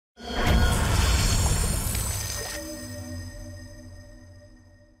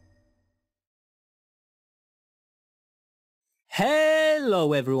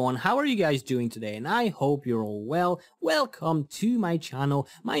Hello everyone, how are you guys doing today? And I hope you're all well. Welcome to my channel.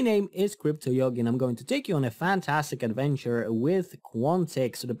 My name is Crypto Yogi and I'm going to take you on a fantastic adventure with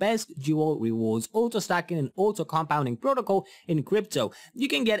Quantic. So the best dual rewards, auto stacking and auto compounding protocol in crypto. You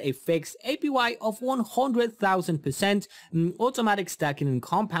can get a fixed APY of 100,000%, automatic stacking and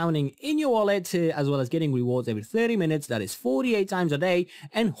compounding in your wallet, as well as getting rewards every 30 minutes, that is 48 times a day,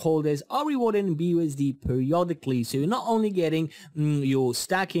 and holders are rewarded in BUSD periodically. So you're not only getting your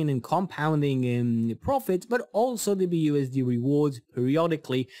stacking and compounding profits, but also the BUSD rewards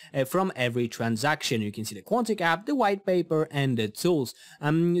periodically from every transaction. You can see the Quantic app, the white paper, and the tools.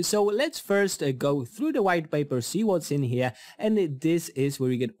 So let's first go through the white paper, see what's in here, and this is where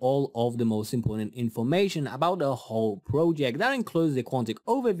you get all of the most important information about the whole project. That includes the Quantic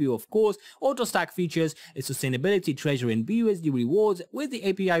overview, of course, auto stack features, sustainability, treasury, and BUSD rewards. With the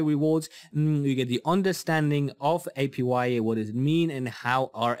API rewards, you get the understanding of APY, what does it mean, and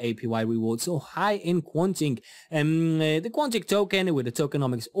how are APY rewards so high in Quantic. The Quantic token with the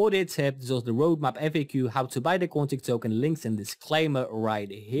tokenomics audit, there's also the roadmap FAQ, how to buy the Quantic token, links and disclaimer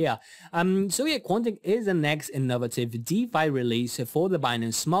right here. So yeah, Quantic is the next innovative DeFi release for the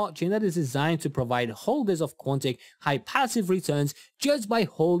Binance Smart Chain that is designed to provide holders of Quantic high passive returns just by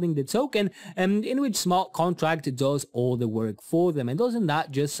holding the token, in which smart contract does all the work for them. And doesn't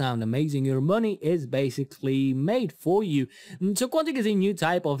that just sound amazing? Your money is basically made for you. So Quantic is a new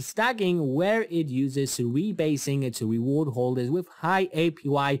type of stacking where it uses rebasing to reward holders with high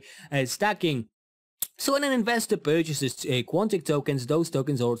APY stacking. So when an investor purchases Quantic tokens, those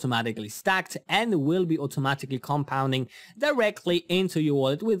tokens are automatically stacked and will be automatically compounding directly into your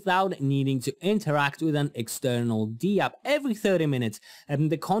wallet without needing to interact with an external DApp. Every 30 minutes,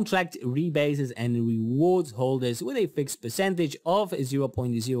 the contract rebases and rewards holders with a fixed percentage of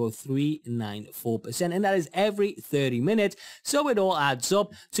 0.0394%, and that is every 30 minutes. So it all adds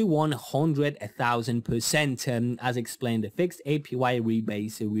up to 100,000%, as explained, the fixed APY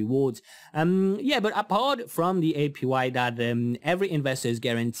rebase rewards. Yeah, but apart from the APY that every investor is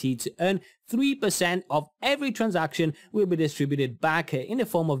guaranteed to earn, 3% of every transaction will be distributed back in the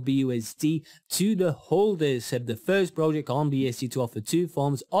form of BUSD to the holders. The first project on BSC to offer two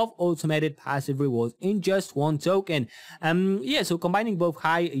forms of automated passive rewards in just one token. Yeah, so combining both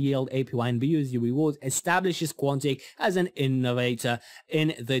high yield APY and BUSD rewards establishes Quantic as an innovator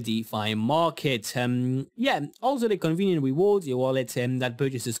in the DeFi market. Yeah, also the convenient rewards, your wallet that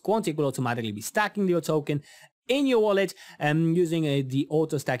purchases Quantic will automatically be stacking your token in your wallet, using the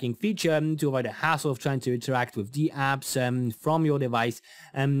auto stacking feature to avoid the hassle of trying to interact with the apps from your device,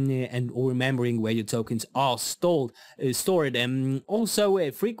 and or remembering where your tokens are stored.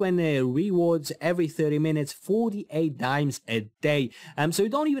 Also frequent rewards every 30 minutes, 48 times a day. So you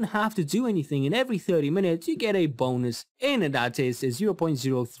don't even have to do anything. In every 30 minutes you get a bonus in, and that is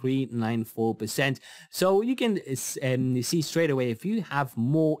 0.0394%. So you can see straight away if you have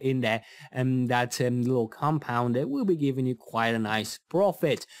more in there, that little compound that will be giving you quite a nice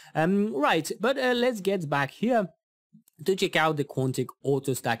profit. Right, but let's get back here to check out the Quantic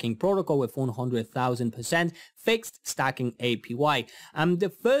auto stacking protocol with 100,000% fixed stacking APY. The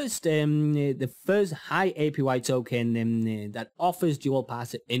first high APY token that offers dual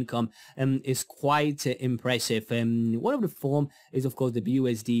passive income is quite impressive. One of the form is of course the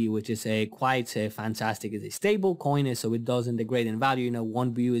BUSD, which is quite fantastic. It's a stable coin, so it doesn't degrade in value. You know,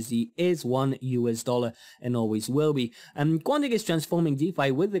 one BUSD is $1 and always will be. Quantic is transforming DeFi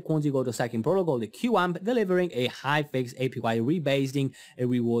with the Quantic auto stacking protocol, the QAMP, delivering a high fixed APY rebasing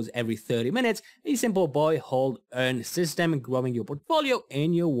rewards every 30 minutes. A simple buy, hold, earn system, growing your portfolio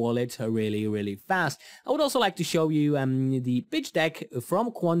in your wallet really fast. I would also like to show you the pitch deck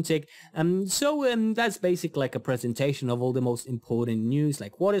from Quantic. That's basically like a presentation of all the most important news,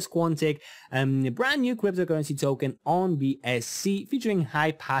 like what is Quantic, a brand new cryptocurrency token on BSC featuring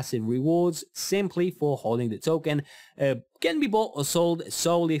high passive rewards simply for holding the token. Can be bought or sold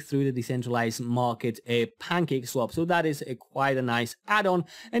solely through the decentralized market Pancake Swap. So that is quite a nice add-on,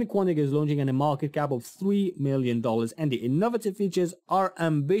 and Quantic is launching at a market cap of $3 million, and the innovative features are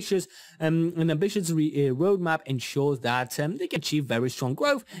ambitious. An ambitious roadmap ensures that they can achieve very strong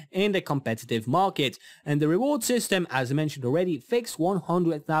growth in the competitive market. And the reward system, as I mentioned already, fixed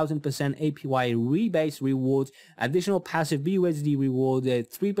 100,000% APY rebase rewards, additional passive BUSD reward,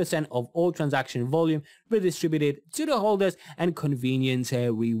 3% of all transaction volume redistributed to the holders, and convenience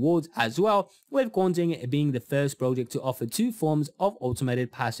rewards as well, with Quantic being the first project to offer two forms of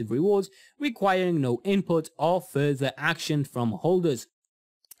automated passive rewards requiring no input or further action from holders.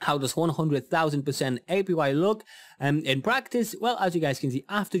 How does 100,000% APY look in practice? Well, as you guys can see,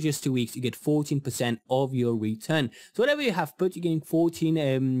 after just 2 weeks, you get 14% of your return. So whatever you have put, you're getting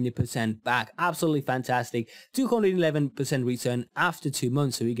 14% back. Absolutely fantastic. 211% return after 2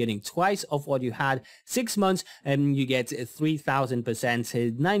 months. So you're getting twice of what you had. 6 months, you get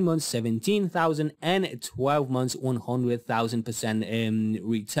 3,000%. 9 months, 17,000, and 12 months, 100,000%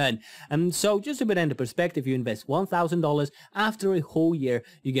 return. So just to put into perspective, you invest $1,000 after a whole year,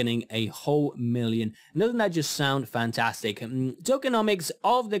 you're getting a whole million. And doesn't that just sound fantastic? Tokenomics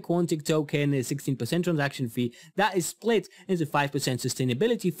of the Quantic token is 16% transaction fee that is split into 5%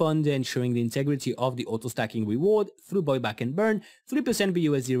 sustainability fund, ensuring the integrity of the auto stacking reward through buyback and burn, 3%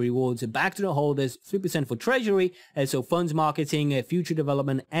 BUSD rewards back to the holders, 3% for treasury, so funds marketing, future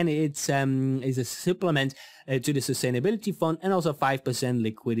development, and it's is a supplement to the sustainability fund, and also 5%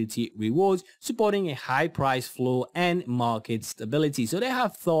 liquidity rewards, supporting a high price floor and market stability. So they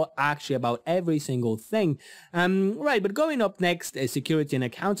have thought actually about every single thing. Right, but going up next, security and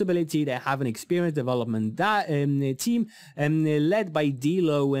accountability. They have an experienced development team led by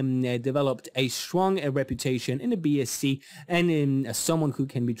Dilo, developed a strong reputation in the BSC, and as someone who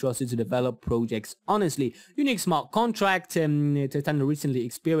can be trusted to develop projects honestly. Unique smart contract. Titano recently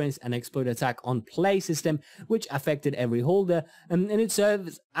experienced an exploit attack on Play system, which affected every holder, and it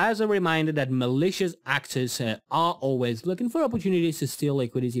serves as a reminder that malicious actors are always looking for opportunities to steal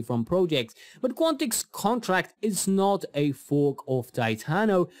liquidity from projects. But Quantic's contract is not a fork of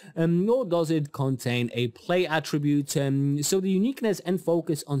Titano, nor does it contain a play attribute, so the uniqueness and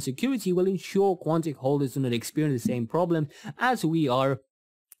focus on security will ensure Quantic holders do not experience the same problem as we are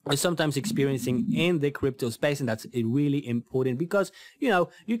sometimes experiencing in the crypto space. And that's really important, because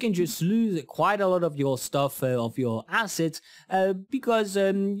you can just lose quite a lot of your stuff, of your assets, because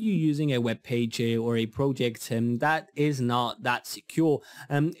you're using a web page or a project that is not that secure.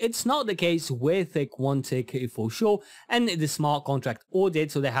 It's not the case with Quantic for sure, and the smart contract audit,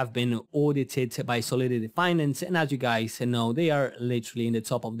 so they have been audited by Solidity Finance, and as you guys know, they are literally in the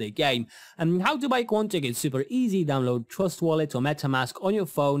top of their game. How to buy Quantic? It's super easy. Download Trust Wallet or MetaMask on your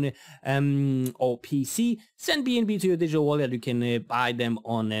phone or PC, send BNB to your digital wallet. You can buy them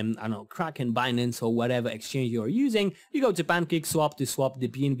on I don't know, Kraken, Binance, or whatever exchange you're using. You go to PancakeSwap to swap the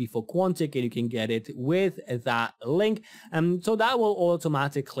BNB for Quantic, and you can get it with that link. So that will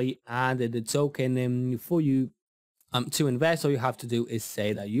automatically add the token for you to invest. All you have to do is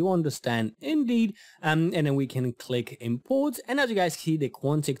say that you understand indeed, and then we can click import, and as you guys see, the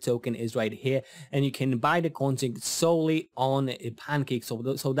Quantic token is right here, and you can buy the Quantic solely on a Pancake, so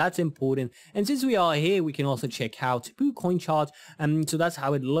that's important. And since we are here, we can also check out Coin chart, so that's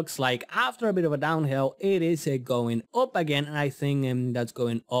how it looks like. After a bit of a downhill, it is going up again, and I think that's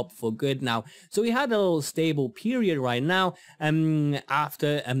going up for good now. So we had a little stable period right now,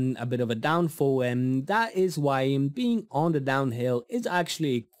 after a bit of a downfall, and that is why being on the downhill is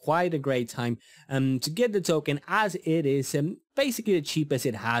actually quite a great time to get the token, as it is basically the cheapest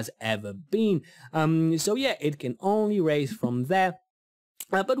it has ever been. So yeah, it can only raise from there.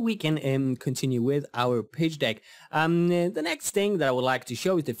 But we can continue with our pitch deck. The next thing that I would like to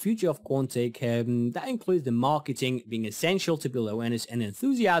show is the future of Quantic. That includes the marketing being essential to build awareness and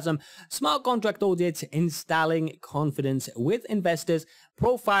enthusiasm, smart contract audits, installing confidence with investors,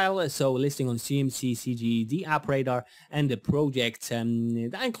 profile, so listing on CMC, CG, the app radar, and the project.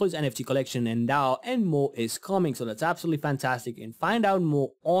 That includes NFT collection and DAO, and more is coming. So that's absolutely fantastic. And find out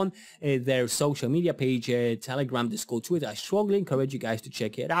more on their social media page, Telegram, Discord, Twitter. I strongly encourage you guys to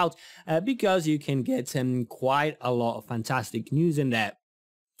check it out, because you can get quite a lot of fantastic news in there.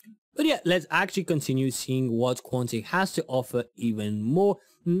 But yeah, let's actually continue seeing what Quantic has to offer even more.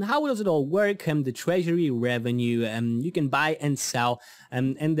 How does it all work? The treasury revenue, you can buy and sell,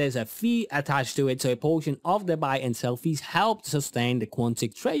 and there's a fee attached to it. So a portion of the buy and sell fees help sustain the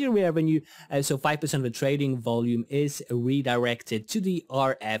Quantic treasury revenue. So 5% of the trading volume is redirected to the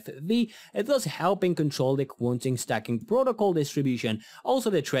RFV, thus helping control the Quantic stacking protocol distribution.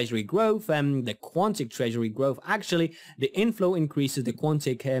 Also the treasury growth, the Quantic treasury growth, actually the inflow increases the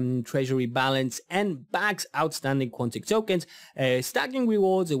Quantic treasury balance and backs outstanding Quantic tokens. Stacking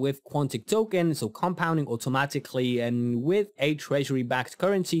rewards with Quantic token, so compounding automatically and with a treasury backed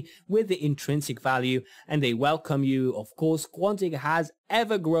currency with the intrinsic value, and they welcome you. Of course, Quantic has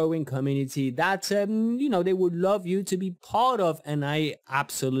ever-growing community that they would love you to be part of, and I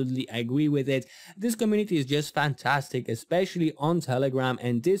absolutely agree with it. This community is just fantastic, especially on Telegram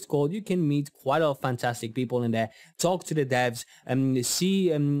and Discord. You can meet quite a lot of fantastic people in there, talk to the devs, and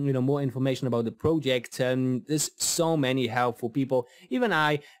see more information about the project. There's so many helpful people. Even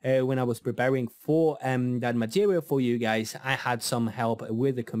when I was preparing for that material for you guys, I had some help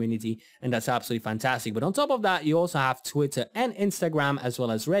with the community, and that's absolutely fantastic. But on top of that, you also have Twitter and Instagram as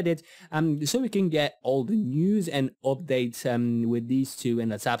well as Reddit, so we can get all the news and updates with these two,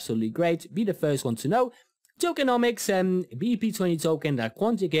 and that's absolutely great. Be the first one to know. Tokenomics, BP20 token that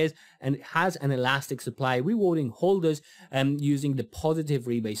Quantic is, and it has an elastic supply, rewarding holders using the positive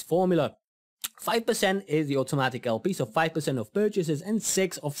rebase formula. 5% is the automatic LP, so 5% of purchases and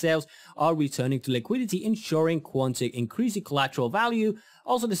 6 of sales are returning to liquidity, ensuring Quantic increasing collateral value.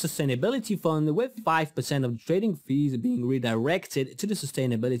 Also, the sustainability fund, with 5% of the trading fees being redirected to the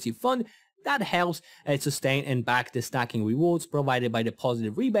sustainability fund. That helps sustain and back the stacking rewards provided by the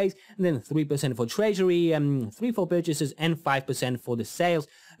positive rebase, and then 3% for treasury, 3% for purchases, and 5% for the sales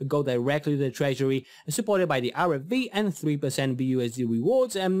go directly to the treasury, supported by the RFV, and 3% BUSD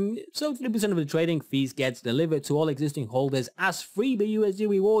rewards. So 3% of the trading fees gets delivered to all existing holders as free BUSD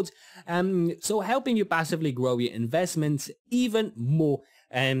rewards, so helping you passively grow your investments even more.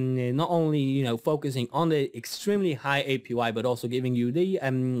 And not only, focusing on the extremely high APY, but also giving you the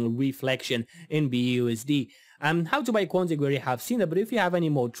reflection in BUSD. How to buy Quantic, we already have seen it, but if you have any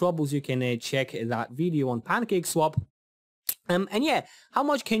more troubles, you can check that video on PancakeSwap. And yeah, how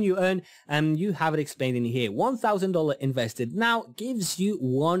much can you earn? You have it explained in here. $1,000 invested now gives you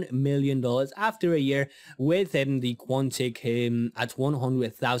 $1 million after a year with the Quantic at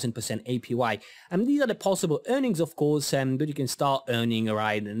 100,000% APY. These are the possible earnings, of course, but you can start earning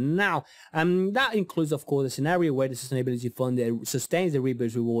right now. That includes, of course, a scenario where the sustainability fund sustains the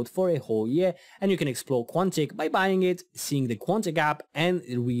rebate reward for a whole year, and you can explore Quantic by buying it, seeing the Quantic app, and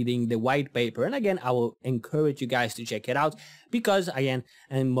reading the white paper. And again, I will encourage you guys to check it out, because again,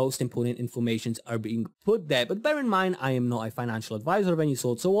 most important informations are being put there. But bear in mind, I am not a financial advisor of any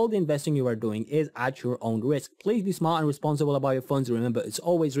sort, so all the investing you are doing is at your own risk. Please be smart and responsible about your funds. Remember, it's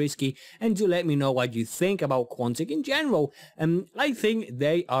always risky, and do let me know what you think about Quantic in general. I think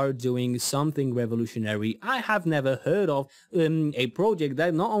they are doing something revolutionary. I have never heard of a project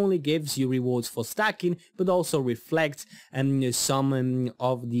that not only gives you rewards for stacking, but also reflects some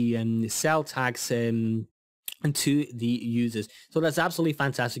of the sell tax to the users. So that's absolutely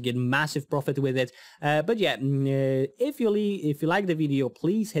fantastic. Get massive profit with it. But yeah, if you like the video,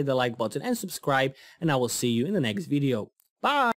 please hit the like button and subscribe, and I will see you in the next video. Bye.